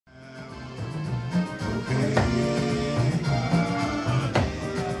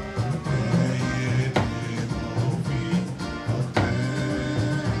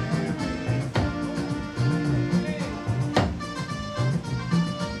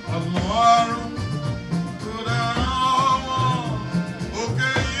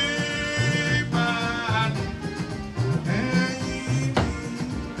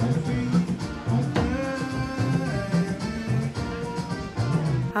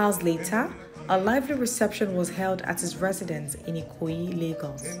Hours later, a lively reception was held at his residence in Ikoyi,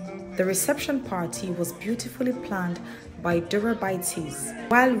 Lagos. The reception party was beautifully planned by Durabaites,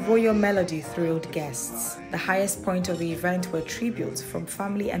 while Royal Melody thrilled guests. The highest point of the event were tributes from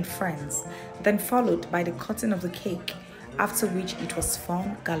family and friends, then followed by the cutting of the cake, after which it was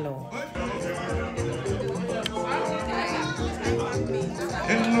fun galore.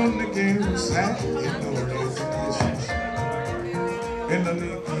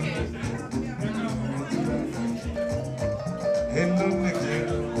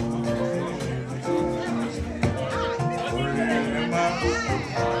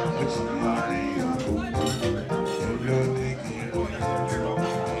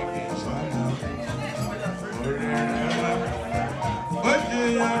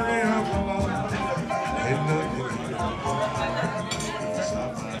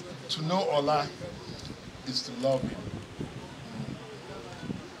 To know Allah is to love Him.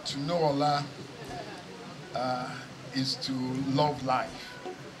 To know Allah is to love life.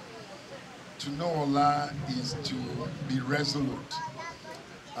 To know Allah is to be resolute.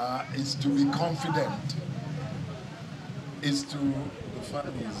 Is to be confident. Is to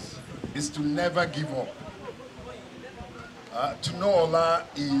never give up. To know Allah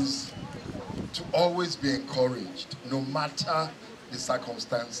is to always be encouraged, no matter the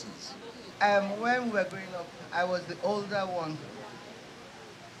circumstances. When we were growing up, I was the older one,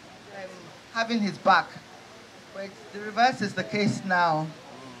 having his back. But the reverse is the case now.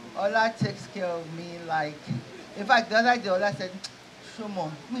 Allah takes care of me like, in fact, the other day, Allah said,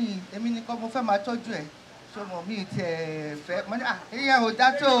 Shomo, me, emi nìkan mo fẹ́ máa tọ́jú ẹ. Shomo, me te fẹ́, mo ní, ìyá ò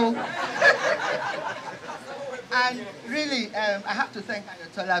dá tó. And really, I have to thank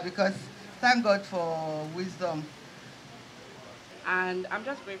Ayodeji because thank God for wisdom. And I'm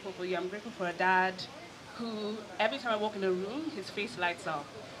just grateful for you. I'm grateful for a dad who, every time I walk in a room, his face lights up.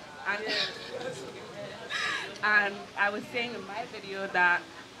 And I was saying in my video that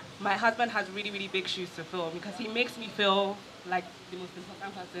my husband has really, really big shoes to fill because he makes me feel like the most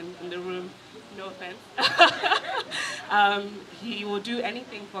important person in the room. No offense. He will do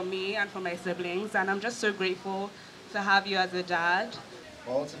anything for me and for my siblings, and I'm just so grateful to have you as a dad.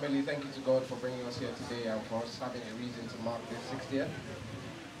 Well, ultimately, thank you to God for bringing us here today and for us having a reason to mark this 60th.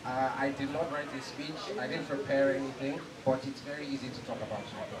 I did not write a speech, I didn't prepare anything, but it's very easy to talk about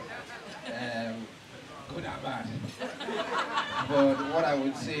you. Good and bad. But what I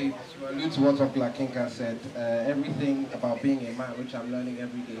would say, to allude to what Dr. Kinka said, everything about being a man, which I'm learning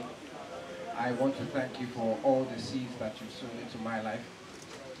every day, I want to thank you for all the seeds that you've sown into my life.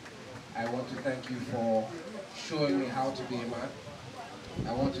 I want to thank you for showing me how to be a man.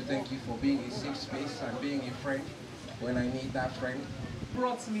 I want to thank you for being a safe space and being a friend when I need that friend.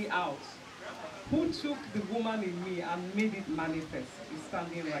 Brought me out. Who took the woman in me and made it manifest is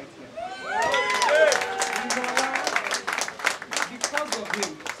standing right here. Because of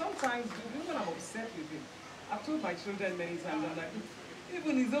him. Sometimes, even when I'm upset with him, I've told my children many times, I'm like,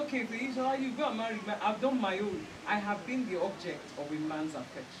 even it's okay for you, you go and marry me. I've done my own. I have been the object of a man's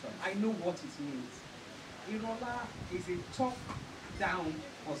affection. I know what it means. Iranola is a tough down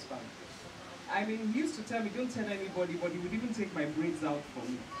husband. I mean, he used to tell me, don't tell anybody, but he would even take my braids out for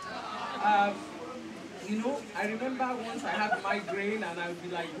me. You know, I remember once I had migraine and I would be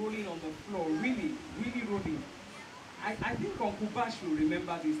like rolling on the floor, really, really rolling. I think Uncle Bash will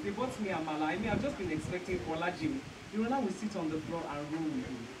remember this. They bought me amala. I mean, I've just been expecting for Lajim. Iranola will sit on the floor and roll with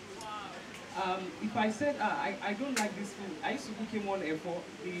me. If I said, I don't like this food, I used to cook him one effort,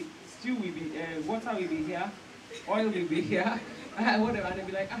 the stew will be, water will be here, oil will be here, whatever, and they'll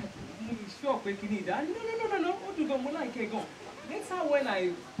be like, sure, no. Later, when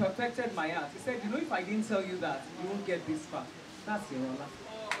I perfected my art, he said, you know, if I didn't tell you that, you won't get this far. That's Iranola.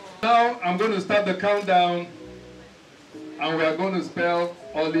 Now, I'm going to start the countdown, and we are going to spell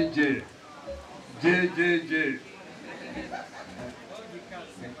Oli J. J, J, J.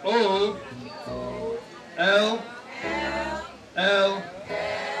 O, L, L,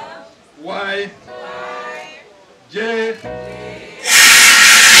 Y, J.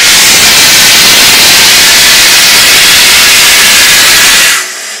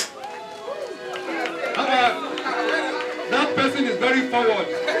 That person is very forward.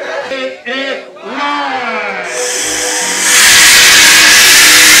 A-A-Y.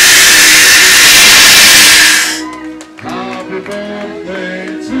 Happy birthday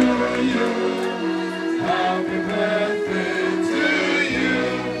to you. Happy birthday to you.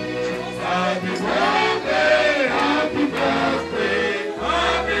 Happy birthday, happy birthday,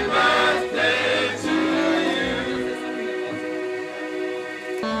 happy birthday to you.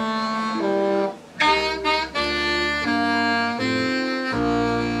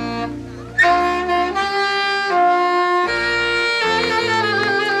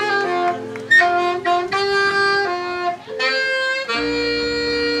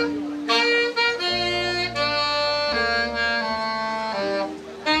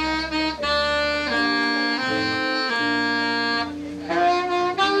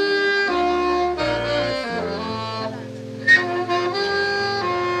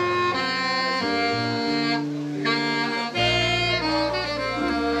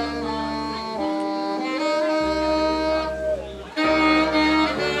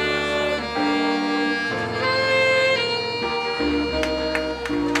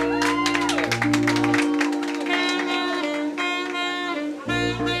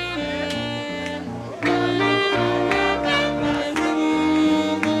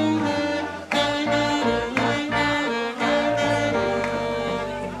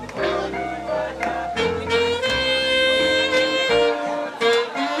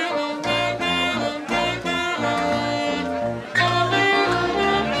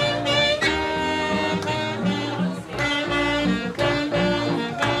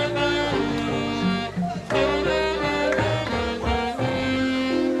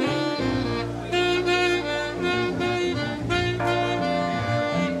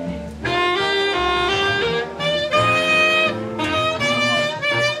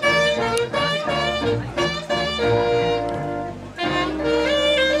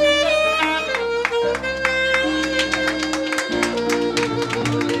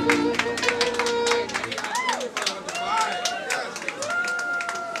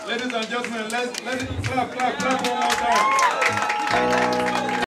 Ladies and gentlemen, let's clap one more time.